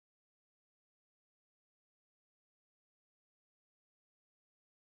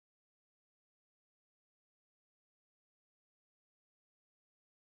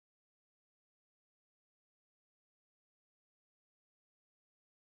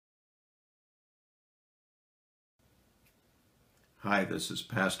Hi, this is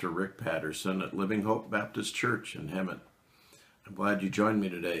Pastor Rick Patterson at Living Hope Baptist Church in Hemet. I'm glad you joined me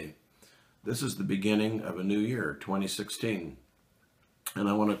today. This is the beginning of a new year, 2016, and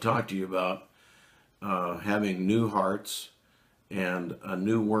I want to talk to you about having new hearts and a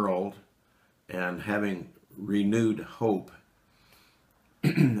new world and having renewed hope.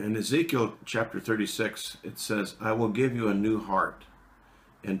 In Ezekiel chapter 36, it says, "I will give you a new heart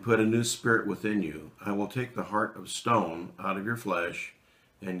and put a new spirit within you. I will take the heart of stone out of your flesh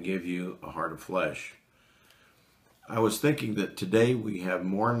and give you a heart of flesh." I was thinking that today we have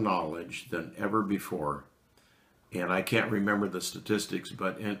more knowledge than ever before. And I can't remember the statistics,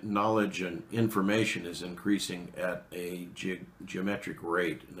 but knowledge and information is increasing at a geometric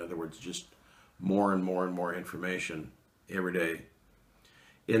rate. In other words, just more and more and more information every day.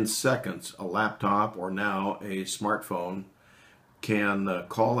 In seconds, a laptop or now a smartphone can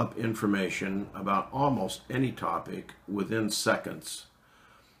call up information about almost any topic within seconds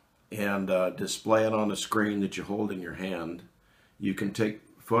and display it on a screen that you hold in your hand. You can take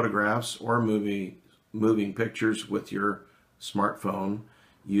photographs or moving pictures with your smartphone.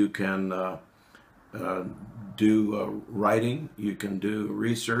 You can do writing, you can do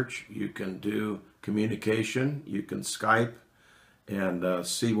research, you can do communication, you can Skype and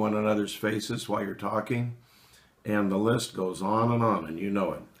see one another's faces while you're talking. And the list goes on, and you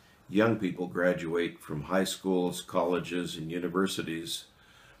know it. Young people graduate from high schools, colleges, and universities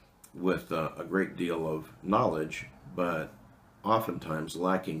with a great deal of knowledge, but oftentimes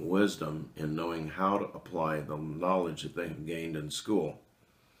lacking wisdom in knowing how to apply the knowledge that they have gained in school.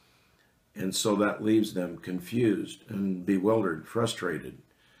 And so that leaves them confused and bewildered, frustrated,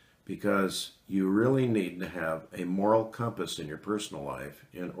 because you really need to have a moral compass in your personal life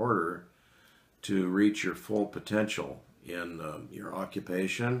in order to reach your full potential in your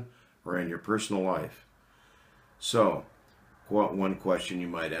occupation or in your personal life. So, one question you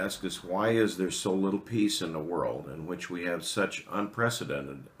might ask is, why is there so little peace in the world in which we have such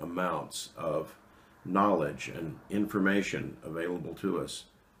unprecedented amounts of knowledge and information available to us?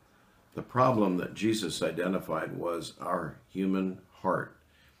 The problem that Jesus identified was our human heart.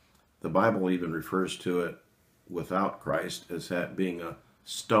 The Bible even refers to it without Christ as that being a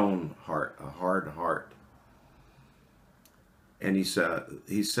stone heart, a hard heart. And he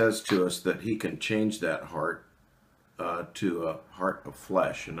says to us that he can change that heart to a heart of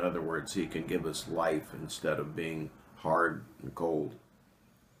flesh. In other words, he can give us life instead of being hard and cold.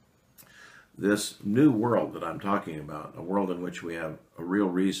 This new world that I'm talking about, a world in which we have a real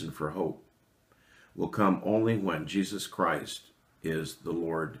reason for hope, will come only when Jesus Christ is the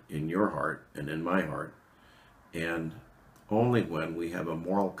Lord in your heart and in my heart, and only when we have a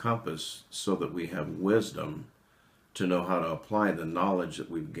moral compass so that we have wisdom to know how to apply the knowledge that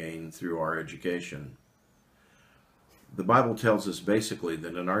we've gained through our education. The Bible tells us basically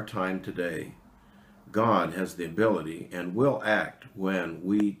that in our time today, God has the ability and will act when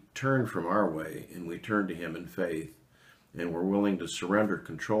we turn from our way and we turn to Him in faith, and we're willing to surrender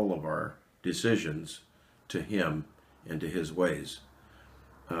control of our decisions to Him and to His ways.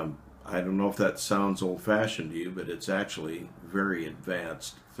 I don't know if that sounds old-fashioned to you, but it's actually very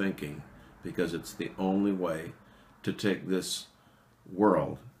advanced thinking, because it's the only way to take this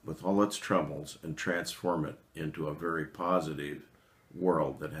world with all its troubles and transform it into a very positive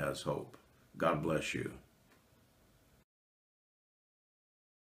world that has hope. God bless you.